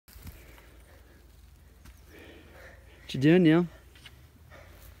What you doing, Neil?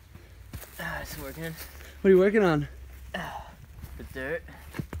 It's working. What are you working on? The dirt.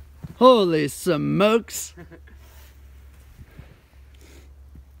 Holy smokes!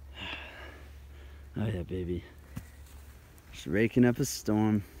 Oh yeah, baby. Just raking up a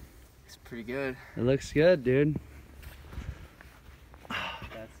storm. It's pretty good. It looks good, dude.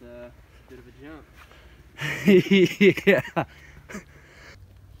 That's a bit of a jump. Yeah.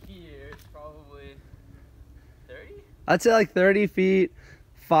 Here, it's probably 30? I'd say like 30 feet,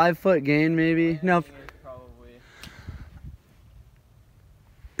 5 foot gain maybe. No, Probably.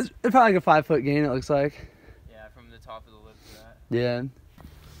 it's probably like a 5 foot gain, it looks like. Yeah, from the top of the lip to that. Yeah.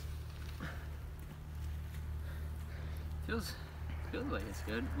 Feels like it's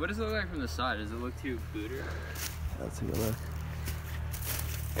good. What does it look like from the side? Does it look too booter? Let's take a look.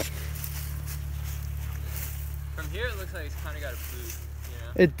 From here, it looks like it's kind of got a boot, you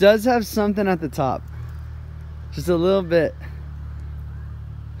know? It does have something at the top. Just a little bit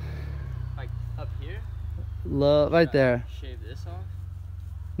Like up here? low, right there. Shave this off?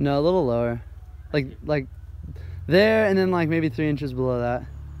 No, a little lower. Like there, and then like maybe 3 inches below that.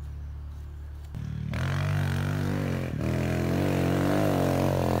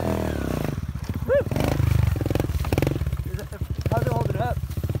 How's it holding up?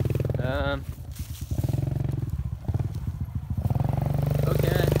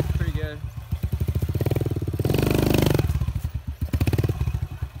 Okay, pretty good.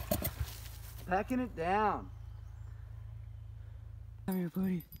 Packing it down. Come here,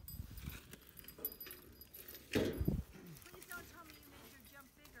 buddy. Please don't tell me you made your jump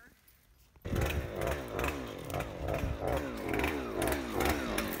bigger.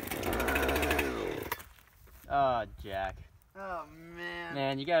 Oh, Jack. Oh man.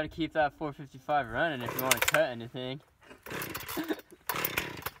 Man, you gotta keep that 455 running if you want to cut anything.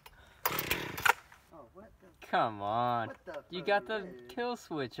 Oh, what the? Come on. What the You got the frick? kill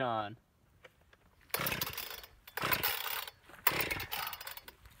switch on.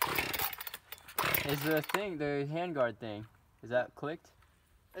 Is the thing, the handguard thing, is that clicked?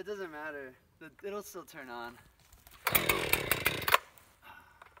 It doesn't matter. It'll still turn on.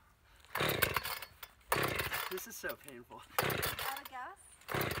 This is so painful. Out of gas?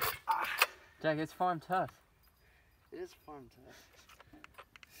 Jack, it's farm tough. It is farm tough.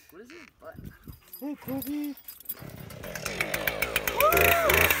 What is this button? Hey, Kobe.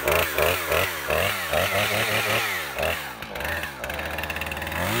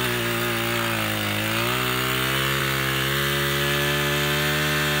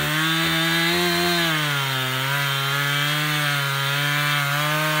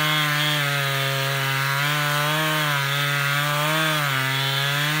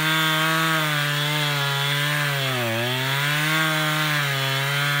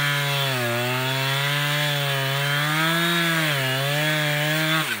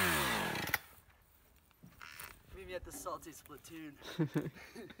 At the salty splatoon.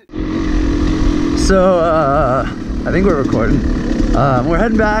 So I think we're recording. We're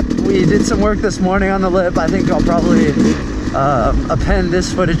heading back. We did some work this morning on the lip. I think I'll probably append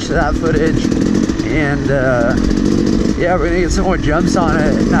this footage to that footage, and yeah, we're gonna get some more jumps on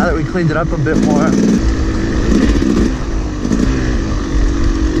it now that we cleaned it up a bit more.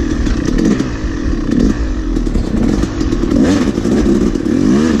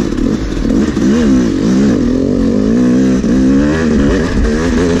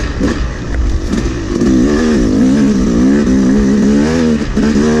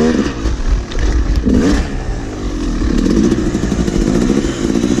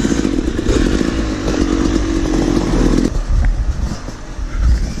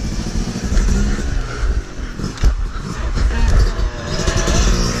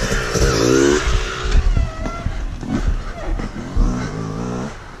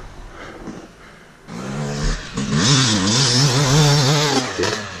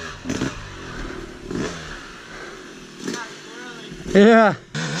 Yeah.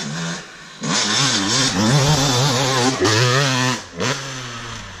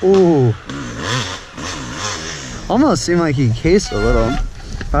 Ooh. Almost seemed like he cased a little. Alright,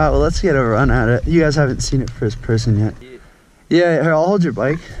 well, let's get a run at it. You guys haven't seen it first person yet. Yeah, here, I'll hold your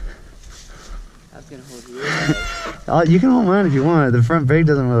bike. I was gonna hold you. You can hold mine if you want. The front brake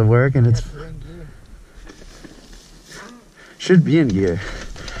doesn't really work, and it's should be in gear.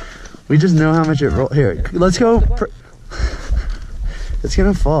 We just know how much it rolls. Here, let's go. It's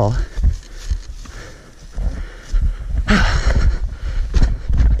gonna fall.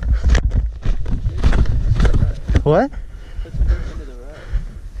 What?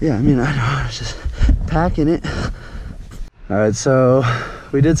 Yeah, I mean, I know, it's just packing it. All right, so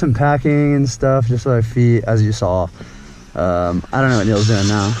we did some packing and stuff just with our feet, as you saw. I don't know what Neil's doing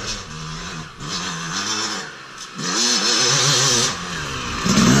now.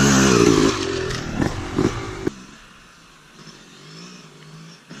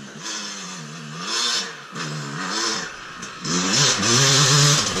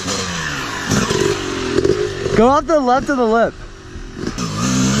 Go off the left of the lip.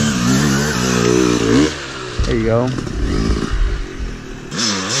 There you go.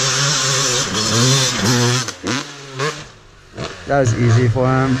 That was easy for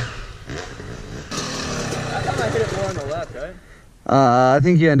him. I thought I hit it more on the left, right? I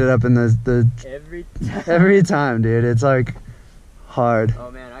think you ended up in the every time, dude. It's like hard.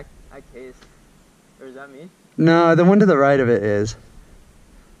 Oh man, I cased. Or is that me? No, the one to the right of it is.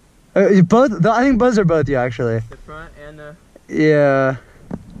 Both. I think both are both you actually. The front and the. Yeah.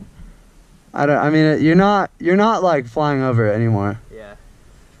 I mean, you're not like flying over it anymore. Yeah.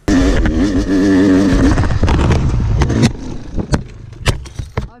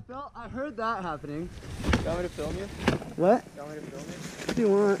 I heard that happening. You want me to film you? What? You want me to film you? What do you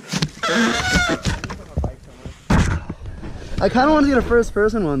want? I need to put my bike somewhere. I kind of want to get a first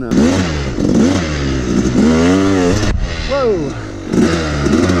person one though. Whoa.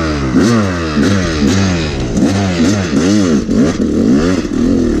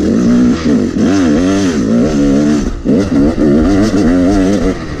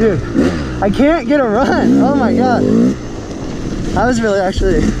 Dude, I can't get a run. Oh my god. I was really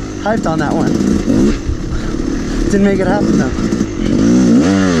actually hyped on that one. Didn't make it happen though.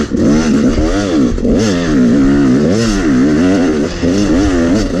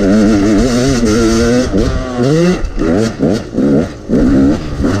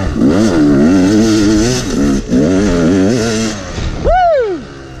 Woo!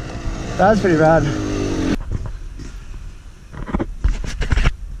 That was pretty rad.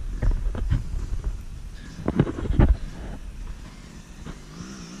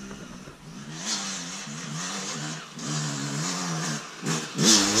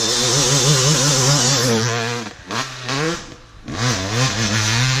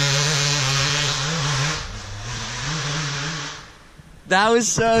 That was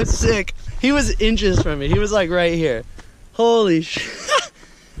so sick. He was inches from me. He was like right here. Holy shit.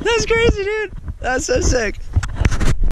 That's crazy, dude. That's so sick.